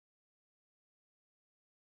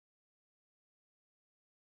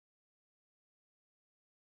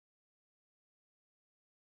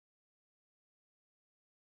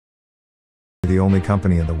the only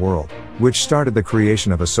company in the world which started the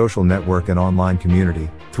creation of a social network and online community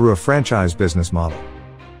through a franchise business model.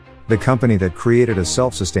 The company that created a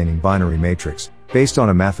self-sustaining binary matrix based on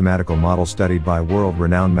a mathematical model studied by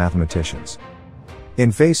world-renowned mathematicians.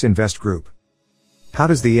 InFace Invest Group. How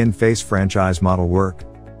does the InFace franchise model work?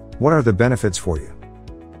 What are the benefits for you?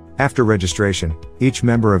 After registration, each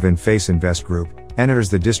member of InFace Invest Group enters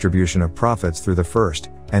the distribution of profits through the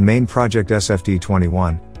first and main project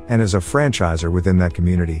SFT21, and as a franchisor within that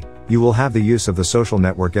community, you will have the use of the social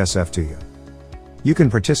network SFtoYou. You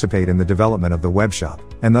can participate in the development of the WebShop,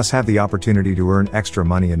 and thus have the opportunity to earn extra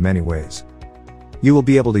money in many ways. You will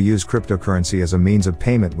be able to use cryptocurrency as a means of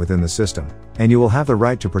payment within the system, and you will have the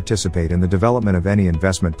right to participate in the development of any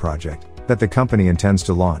investment project that the company intends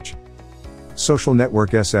to launch. Social network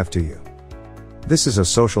SFtoYou. This is a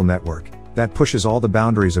social network that pushes all the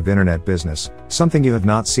boundaries of internet business, something you have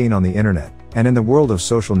not seen on the internet and in the world of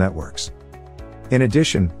social networks. In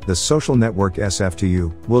addition, the social network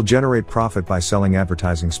SFtoYou will generate profit by selling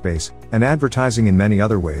advertising space and advertising in many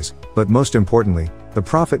other ways, but most importantly, the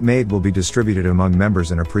profit made will be distributed among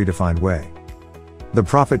members in a predefined way. The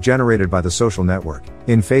profit generated by the social network,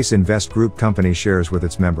 InFace Invest Group company shares with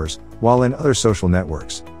its members, while in other social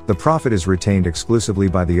networks, the profit is retained exclusively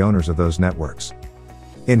by the owners of those networks.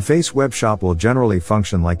 InFace WebShop will generally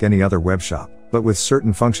function like any other webshop, but with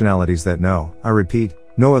certain functionalities that no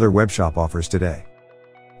other webshop offers today.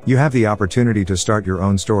 You have the opportunity to start your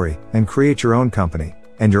own story and create your own company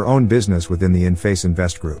and your own business within the InFace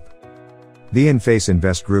Invest Group. The InFace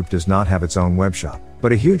Invest Group does not have its own webshop,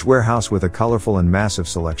 but a huge warehouse with a colorful and massive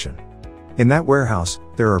selection. In that warehouse,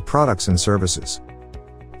 there are products and services.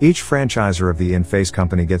 Each franchisor of the InFace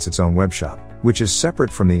company gets its own webshop, which is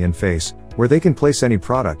separate from the InFace, where they can place any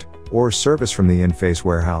product or service from the InFace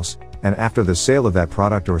warehouse, and after the sale of that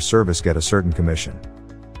product or service get a certain commission.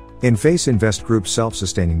 InFace Invest Group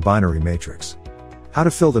self-sustaining binary matrix. How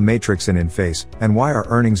to fill the matrix in InFace, and why are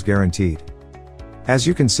earnings guaranteed? As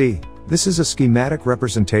you can see, this is a schematic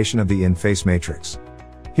representation of the InFace matrix.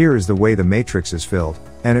 Here is the way the matrix is filled,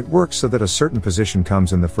 and it works so that a certain position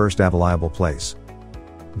comes in the first available place.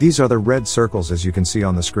 These are the red circles as you can see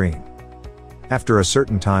on the screen. After a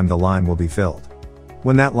certain time the line will be filled.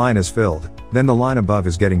 When that line is filled, then the line above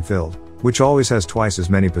is getting filled, which always has twice as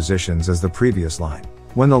many positions as the previous line.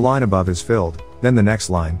 When the line above is filled, then the next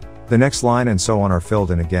line, and so on are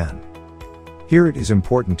filled in again. Here it is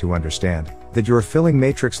important to understand that you are filling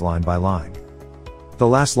matrix line by line. The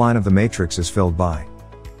last line of the matrix is filled by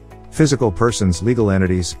physical persons, legal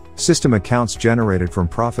entities, system accounts generated from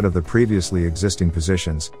profit of the previously existing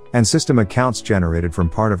positions, and system accounts generated from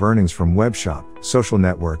part of earnings from WebShop, social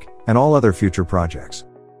network, and all other future projects.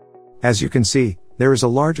 As you can see, there is a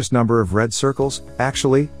largest number of red circles,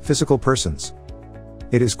 actually, physical persons.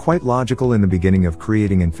 It is quite logical in the beginning of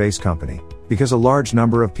creating InFace company, because a large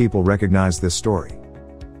number of people recognize this story.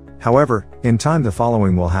 However, in time the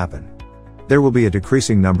following will happen. There will be a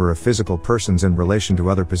decreasing number of physical persons in relation to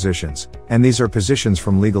other positions, and these are positions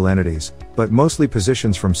from legal entities, but mostly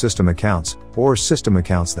positions from system accounts, or system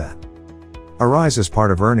accounts that arise as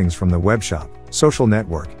part of earnings from the WebShop, social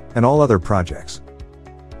network, and all other projects.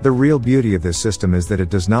 The real beauty of this system is that it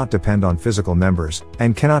does not depend on physical members,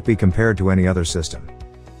 and cannot be compared to any other system.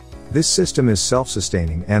 This system is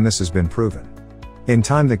self-sustaining, and this has been proven. In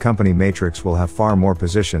time the company matrix will have far more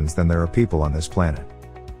positions than there are people on this planet.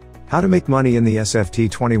 How to make money in the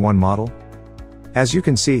SFT21 model? As you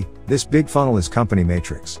can see, this big funnel is company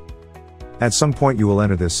matrix. At some point you will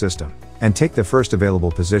enter this system, and take the first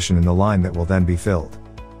available position in the line that will then be filled.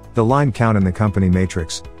 The line count in the company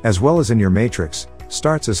matrix, as well as in your matrix,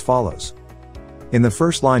 starts as follows. In the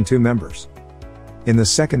first line 2 members. In the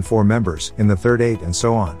second 4 members, in the third 8, and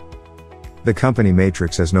so on. The company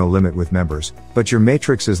matrix has no limit with members, but your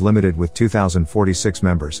matrix is limited with 2046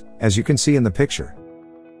 members, as you can see in the picture.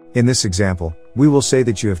 In this example, we will say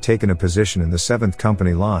that you have taken a position in the 7th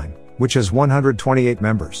company line, which has 128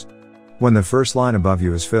 members. When the first line above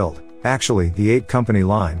you is filled, actually, the 8th company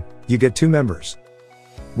line, you get 2 members.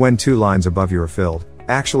 When 2 lines above you are filled,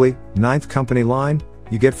 actually, 9th company line,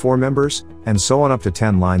 you get 4 members, and so on up to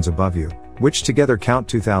 10 lines above you, which together count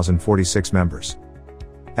 2046 members.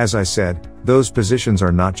 As I said, those positions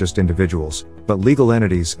are not just individuals, but legal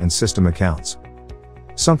entities and system accounts.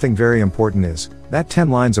 Something very important is, that 10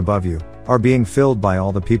 lines above you, are being filled by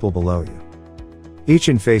all the people below you. Each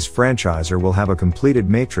InFace franchisor will have a completed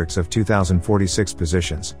matrix of 2046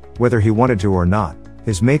 positions, whether he wanted to or not,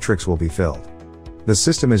 his matrix will be filled. The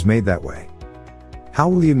system is made that way. How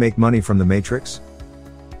will you make money from the matrix?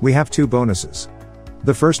 We have 2 bonuses.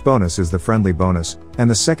 The first bonus is the friendly bonus, and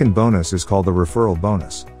the second bonus is called the referral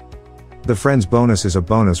bonus. The Friends bonus is a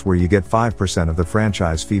bonus where you get 5% of the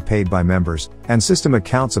franchise fee paid by members and system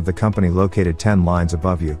accounts of the company located 10 lines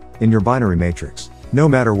above you, in your binary matrix, no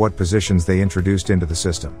matter what positions they introduced into the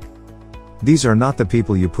system. These are not the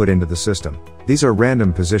people you put into the system, these are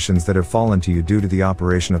random positions that have fallen to you due to the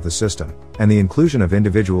operation of the system, and the inclusion of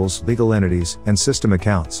individuals, legal entities, and system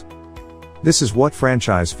accounts. This is what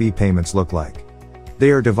franchise fee payments look like.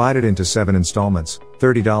 They are divided into 7 installments: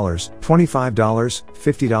 $30, $25,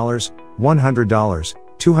 $50, $100,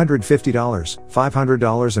 $250,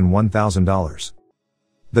 $500, and $1,000.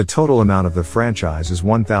 The total amount of the franchise is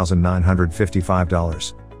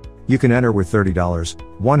 $1,955. You can enter with $30,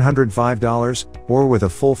 $105, or with a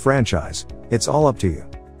full franchise, it's all up to you.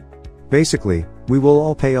 Basically, we will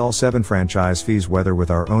all pay all 7 franchise fees whether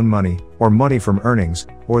with our own money, or money from earnings,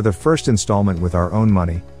 or the first installment with our own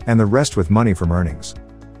money, and the rest with money from earnings.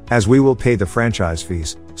 As we will pay the franchise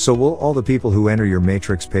fees, so will all the people who enter your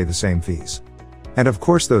matrix pay the same fees. And of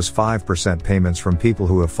course those 5% payments from people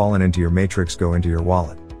who have fallen into your matrix go into your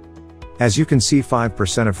wallet. As you can see,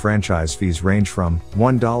 5% of franchise fees range from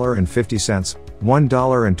 $1.50,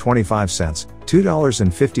 $1.25,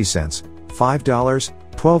 $2.50, $5,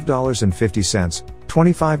 $12.50,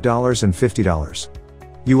 $25, and $50.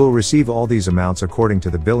 You will receive all these amounts according to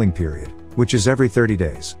the billing period, which is every 30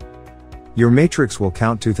 days. Your matrix will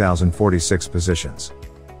count 2,046 positions.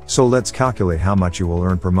 So let's calculate how much you will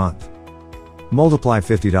earn per month. Multiply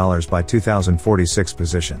 $50 by 2,046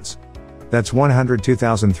 positions. That's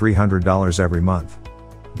 $102,300 every month.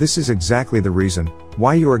 This is exactly the reason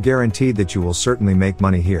why you are guaranteed that you will certainly make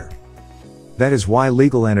money here. That is why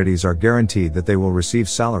legal entities are guaranteed that they will receive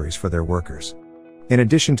salaries for their workers. In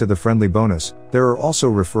addition to the friendly bonus, there are also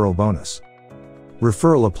referral bonus.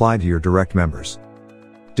 Referral applied to your direct members.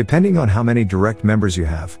 Depending on how many direct members you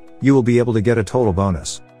have, you will be able to get a total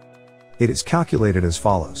bonus. It is calculated as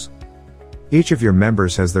follows. Each of your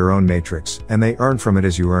members has their own matrix, and they earn from it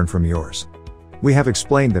as you earn from yours. We have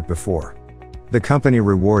explained that before. The company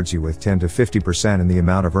rewards you with 10 to 50% in the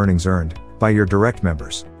amount of earnings earned by your direct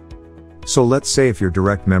members. So let's say if your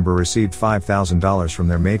direct member received $5,000 from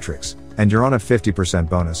their matrix, and you're on a 50%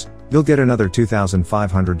 bonus, you'll get another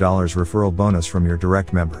 $2,500 referral bonus from your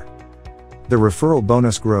direct member. The referral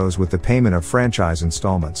bonus grows with the payment of franchise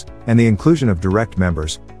installments, and the inclusion of direct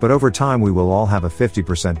members, but over time we will all have a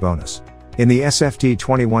 50% bonus. In the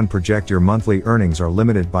SFtoYou project, your monthly earnings are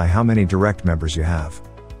limited by how many direct members you have.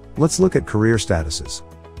 Let's look at career statuses.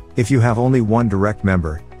 If you have only one direct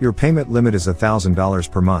member, your payment limit is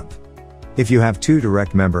 $1,000 per month. If you have 2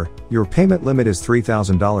 direct member, your payment limit is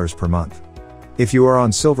 $3,000 per month. If you are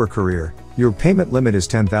on silver career, your payment limit is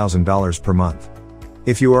 $10,000 per month.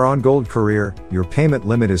 If you are on gold career, your payment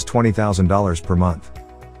limit is $20,000 per month.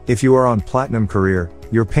 If you are on platinum career,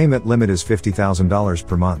 your payment limit is $50,000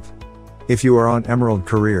 per month. If you are on emerald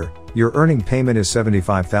career, your earning payment is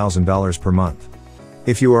 $75,000 per month.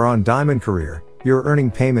 If you are on diamond career, your earning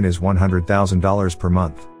payment is $100,000 per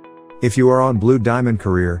month. If you are on blue diamond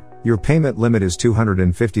career, your payment limit is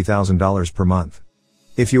 $250,000 per month.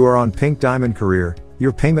 If you are on pink diamond career,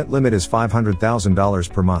 your payment limit is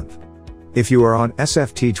 $500,000 per month. If you are on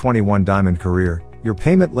SFtoYou diamond career, your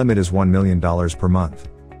payment limit is $1 million per month.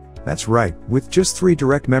 That's right, with just 3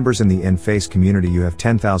 direct members in the InFace community you have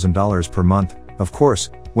 $10,000 per month, of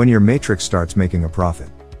course, when your matrix starts making a profit.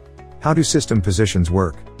 How do system positions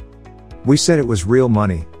work? We said it was real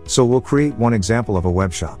money, so we'll create one example of a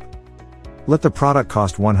web shop. Let the product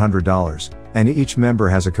cost $100, and each member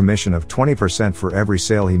has a commission of 20% for every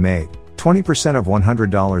sale he made. 20% of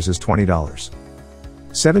 $100 is $20.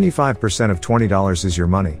 75% of $20 is your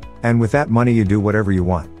money, and with that money you do whatever you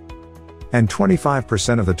want. And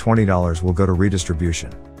 25% of the $20 will go to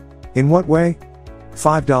redistribution. In what way?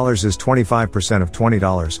 $5 is 25% of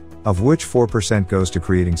 $20, of which 4% goes to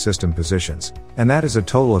creating system positions, and that is a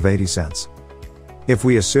total of 80 cents. If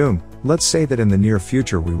we assume, let's say that in the near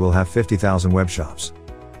future we will have 50,000 web shops.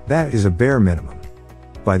 That is a bare minimum.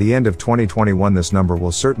 By the end of 2021 this number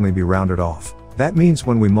will certainly be rounded off. That means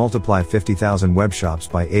when we multiply 50,000 web shops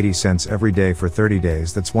by 80 cents every day for 30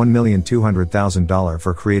 days, that's $1,200,000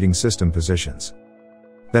 for creating system positions.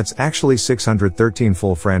 That's actually 613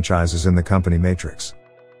 full franchises in the company matrix.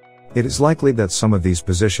 It is likely that some of these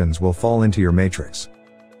positions will fall into your matrix.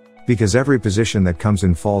 Because every position that comes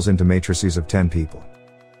in falls into matrices of 10 people.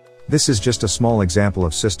 This is just a small example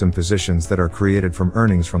of system positions that are created from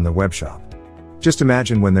earnings from the web shop. Just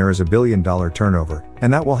imagine when there is $1 billion turnover,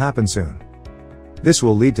 and that will happen soon. This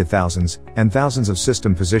will lead to thousands and thousands of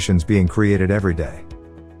system positions being created every day.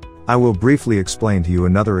 I will briefly explain to you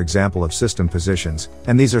another example of system positions,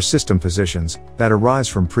 and these are system positions that arise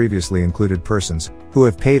from previously included persons who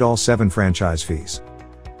have paid all 7 franchise fees.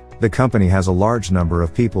 The company has a large number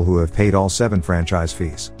of people who have paid all 7 franchise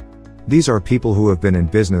fees. These are people who have been in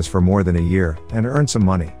business for more than a year and earned some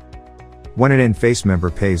money. When an InFace member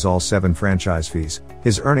pays all 7 franchise fees,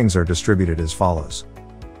 his earnings are distributed as follows.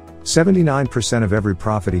 79% of every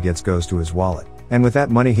profit he gets goes to his wallet, and with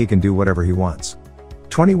that money he can do whatever he wants.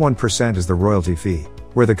 21% is the royalty fee,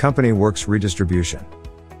 where the company works redistribution.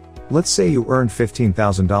 Let's say you earned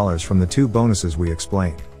 $15,000 from the 2 bonuses we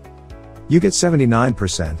explained. You get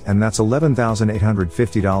 79%, and that's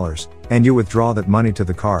 $11,850, and you withdraw that money to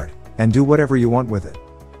the card, and do whatever you want with it.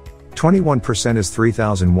 21% is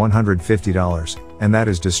 $3,150, and that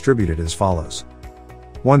is distributed as follows.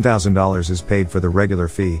 $1,000 is paid for the regular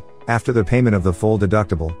fee, after the payment of the full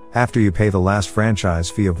deductible, after you pay the last franchise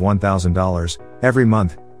fee of $1,000, every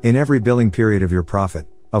month, in every billing period of your profit.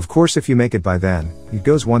 Of course, if you make it by then, it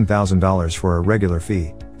goes $1,000 for a regular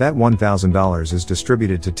fee. That $1,000 is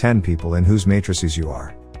distributed to 10 people in whose matrices you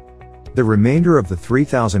are. The remainder of the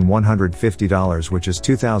 $3,150, which is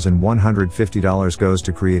 $2,150, goes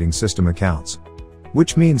to creating system accounts.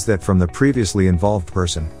 Which means that from the previously involved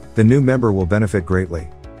person, the new member will benefit greatly.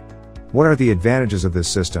 What are the advantages of this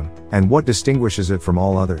system, and what distinguishes it from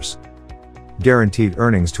all others? Guaranteed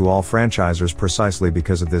earnings to all franchisors precisely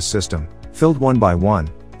because of this system, filled one by one,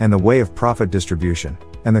 and the way of profit distribution,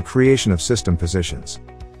 and the creation of system positions.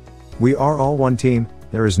 We are all one team,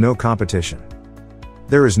 there is no competition.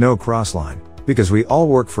 There is no cross-line, because we all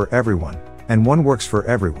work for everyone, and one works for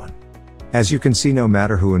everyone. As you can see, no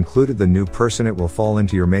matter who included the new person, it will fall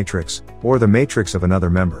into your matrix, or the matrix of another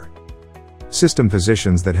member. System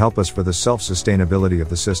positions that help us for the self-sustainability of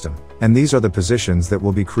the system, and these are the positions that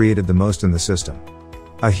will be created the most in the system.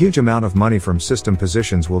 A huge amount of money from system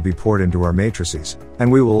positions will be poured into our matrices,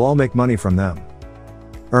 and we will all make money from them.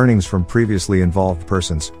 Earnings from previously involved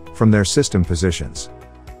persons, from their system positions.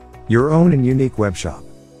 Your own and unique WebShop.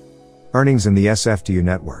 Earnings in the SFtoYou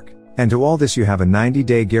network. And to all this you have a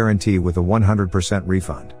 90-day guarantee with a 100%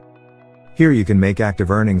 refund. Here you can make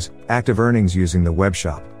active earnings using the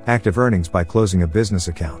WebShop, active earnings by closing a business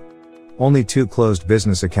account. Only 2 closed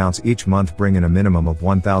business accounts each month bring in a minimum of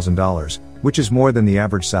 $1,000, which is more than the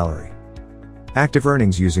average salary. Active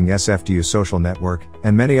earnings using SFtoYou social network,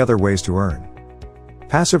 and many other ways to earn.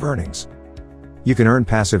 Passive earnings. You can earn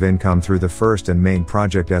passive income through the first and main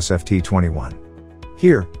project SFT21.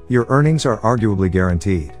 Here, your earnings are arguably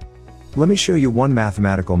guaranteed. Let me show you one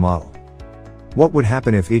mathematical model. What would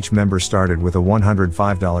happen if each member started with a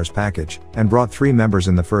 $105 package, and brought 3 members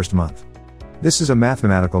in the first month? This is a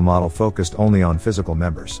mathematical model focused only on physical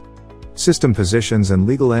members. System positions and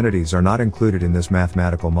legal entities are not included in this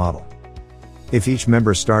mathematical model. If each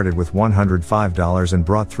member started with $105 and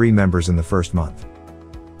brought 3 members in the first month,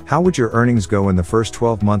 how would your earnings go in the first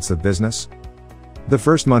 12 months of business? The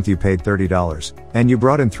first month you paid $30, and you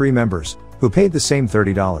brought in 3 members, who paid the same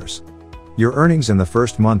 $30. Your earnings in the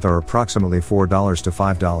first month are approximately $4 to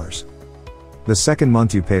 $5. The second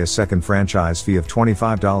month you pay a second franchise fee of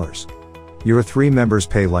 $25. Your 3 members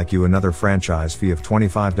pay like you another franchise fee of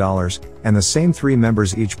 $25, and the same 3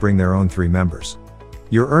 members each bring their own 3 members.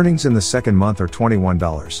 Your earnings in the second month are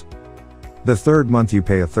 $21. The third month you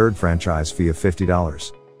pay a third franchise fee of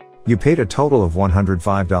 $50. You paid a total of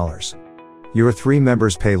 $105. Your 3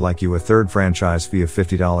 members pay like you a third franchise fee of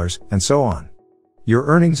 $50, and so on. Your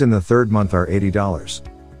earnings in the third month are $80.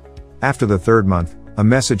 After the third month, a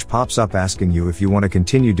message pops up asking you if you want to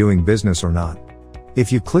continue doing business or not.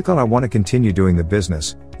 If you click on I want to continue doing the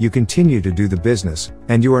business, you continue to do the business,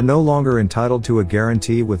 and you are no longer entitled to a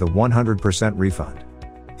guarantee with a 100% refund.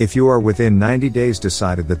 If you are within 90 days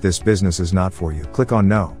decided that this business is not for you, click on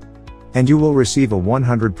no. And you will receive a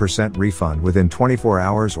 100% refund within 24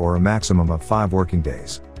 hours or a maximum of 5 working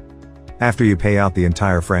days. After you pay out the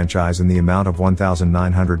entire franchise in the amount of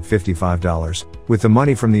 $1,955, with the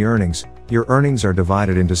money from the earnings, your earnings are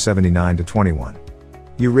divided into 79 to 21.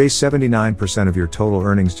 You raise 79% of your total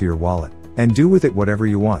earnings to your wallet, and do with it whatever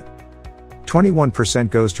you want.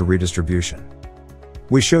 21% goes to redistribution.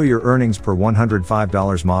 We show your earnings per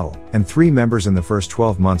 $105 model, and 3 members in the first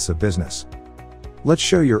 12 months of business. Let's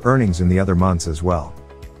show your earnings in the other months as well.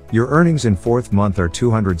 Your earnings in 4th month are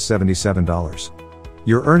 $277.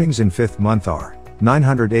 Your earnings in 5th month are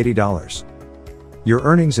 $980. Your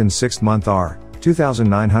earnings in 6th month are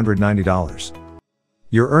 $2,990.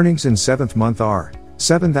 Your earnings in 7th month are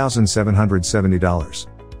 $7,770.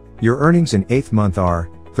 Your earnings in 8th month are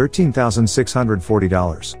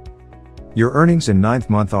 $13,640. Your earnings in 9th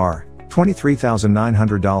month are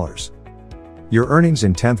 $23,900. Your earnings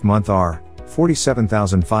in 10th month are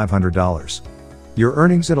 $47,500. Your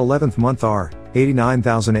earnings in 11th month are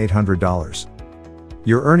 $89,800.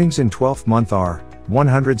 Your earnings in 12th month are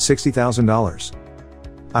 $160,000.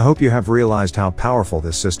 I hope you have realized how powerful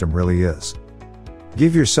this system really is.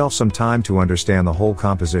 Give yourself some time to understand the whole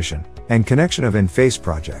composition and connection of InFace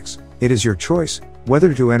projects. It is your choice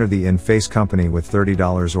whether to enter the InFace company with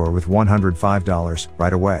 $30 or with $105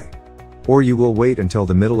 right away. Or you will wait until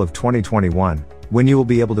the middle of 2021, when you will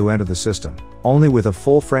be able to enter the system, only with a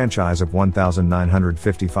full franchise of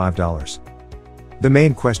 $1,955. The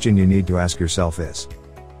main question you need to ask yourself is,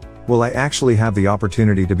 will I actually have the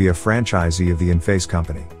opportunity to be a franchisee of the InFace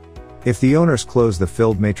company? If the owners close the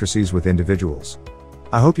filled matrices with individuals.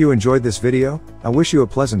 I hope you enjoyed this video. I wish you a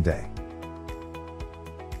pleasant day.